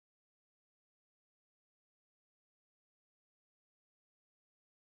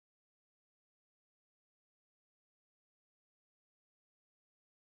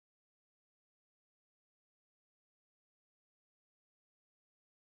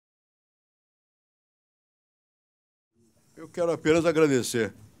Eu quero apenas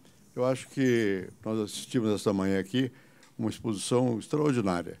agradecer. Eu acho que nós assistimos esta manhã aqui uma exposição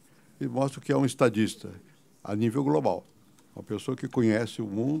extraordinária e mostra que é um estadista a nível global. Uma pessoa que conhece o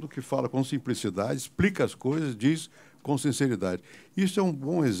mundo, que fala com simplicidade, explica as coisas, diz com sinceridade. Isso é um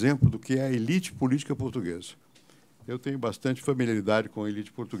bom exemplo do que é a elite política portuguesa. Eu tenho bastante familiaridade com a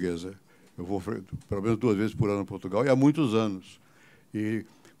elite portuguesa. Eu vou pelo menos 2 vezes por ano a Portugal e há muitos anos. E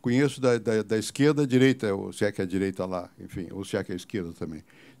conheço da esquerda à direita, ou se é que é a direita lá, enfim, ou se é que é a esquerda também.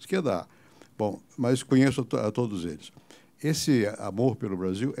 Esquerda, bom, mas conheço a todos eles. Esse amor pelo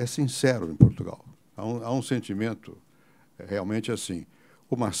Brasil é sincero em Portugal. Há um sentimento realmente assim.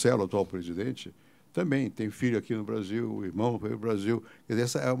 O Marcelo, atual presidente, também tem filho aqui no Brasil, o irmão veio no Brasil. Quer dizer,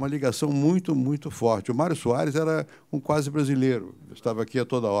 essa é uma ligação muito, muito forte. O Mário Soares era um quase brasileiro, estava aqui a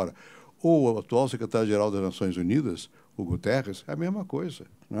toda hora. O atual secretário-geral das Nações Unidas, o Guterres, é a mesma coisa,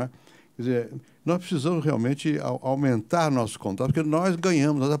 né? Quer dizer, nós precisamos realmente aumentar nossos contatos, porque nós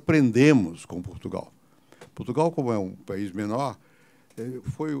ganhamos, nós aprendemos com Portugal. Portugal, como é um país menor,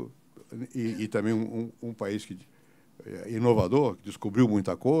 foi e também um país inovador, que descobriu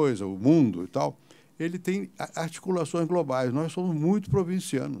muita coisa, o mundo e tal, ele tem articulações globais. Nós somos muito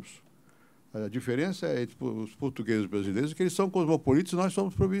provincianos. A diferença entre os portugueses e os brasileiros é que eles são cosmopolitas e nós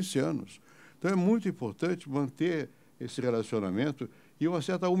somos provincianos. Então, é muito importante manter esse relacionamento e uma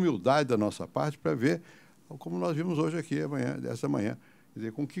certa humildade da nossa parte para ver, como nós vimos hoje aqui, essa manhã, quer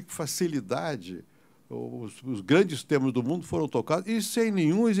dizer, com que facilidade os grandes temas do mundo foram tocados e sem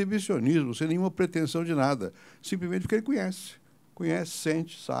nenhum exibicionismo, sem nenhuma pretensão de nada, simplesmente porque ele conhece,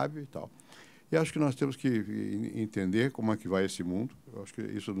 sente, sabe e tal. E acho que nós temos que entender como é que vai esse mundo. Eu acho que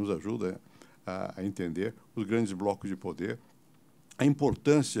isso nos ajuda a entender os grandes blocos de poder, a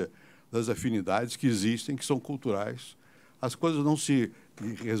importância das afinidades que existem, que são culturais. As coisas não se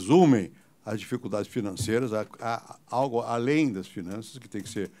resumem às dificuldades financeiras, há algo além das finanças que tem que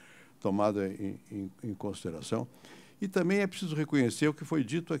ser tomada em consideração. E também é preciso reconhecer o que foi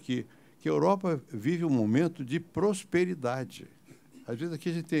dito aqui, que a Europa vive um momento de prosperidade. Às vezes aqui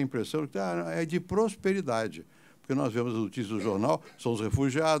a gente tem a impressão que é de prosperidade, porque nós vemos as notícias do jornal, são os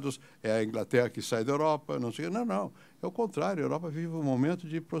refugiados, é a Inglaterra que sai da Europa, não sei o quê. Não, é o contrário, a Europa vive um momento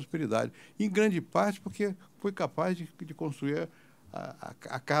de prosperidade, em grande parte porque foi capaz de construir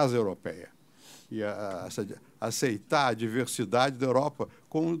a casa europeia e aceitar a diversidade da Europa,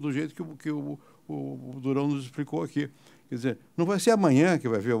 como do jeito que o Durão nos explicou aqui. Quer dizer, não vai ser amanhã que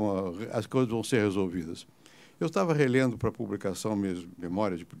vai ver as coisas vão ser resolvidas. Eu estava relendo para publicação minhas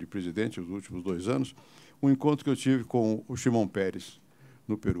memórias de presidente, os últimos 2 anos, um encontro que eu tive com o Shimon Peres,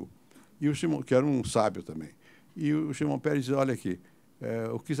 no Peru, e o Shimon, que era um sábio também. E o Shimon Peres diz, olha aqui,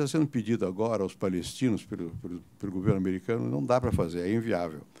 o que está sendo pedido agora aos palestinos pelo governo americano não dá para fazer, é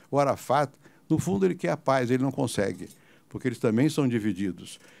inviável. O Arafat, no fundo, ele quer a paz, ele não consegue, porque eles também são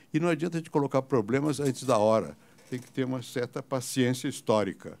divididos. E não adianta a gente colocar problemas antes da hora, tem que ter uma certa paciência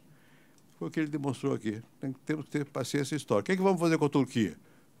histórica. Foi o que ele demonstrou aqui. Temos que ter paciência histórica. O que vamos fazer com a Turquia?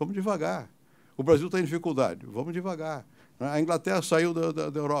 Vamos devagar. O Brasil está em dificuldade. Vamos devagar. A Inglaterra saiu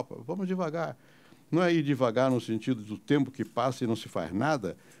da Europa. Vamos devagar. Não é ir devagar no sentido do tempo que passa e não se faz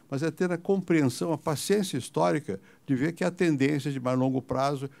nada, mas é ter a compreensão, a paciência histórica de ver que há tendências de mais longo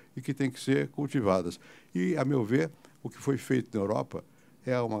prazo e que têm que ser cultivadas. E, a meu ver, o que foi feito na Europa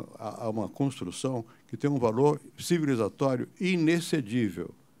é uma construção que tem um valor civilizatório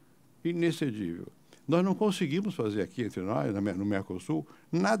inexcedível. Inexcedível. Nós não conseguimos fazer aqui entre nós, no Mercosul,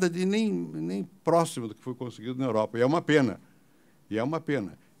 nada de nem próximo do que foi conseguido na Europa. E é uma pena. E é uma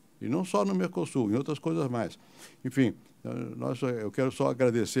pena. E não só no Mercosul, em outras coisas mais. Enfim, eu quero só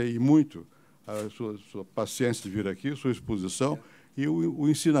agradecer muito a sua paciência de vir aqui, sua exposição e o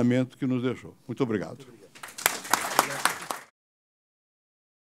ensinamento que nos deixou. Muito obrigado.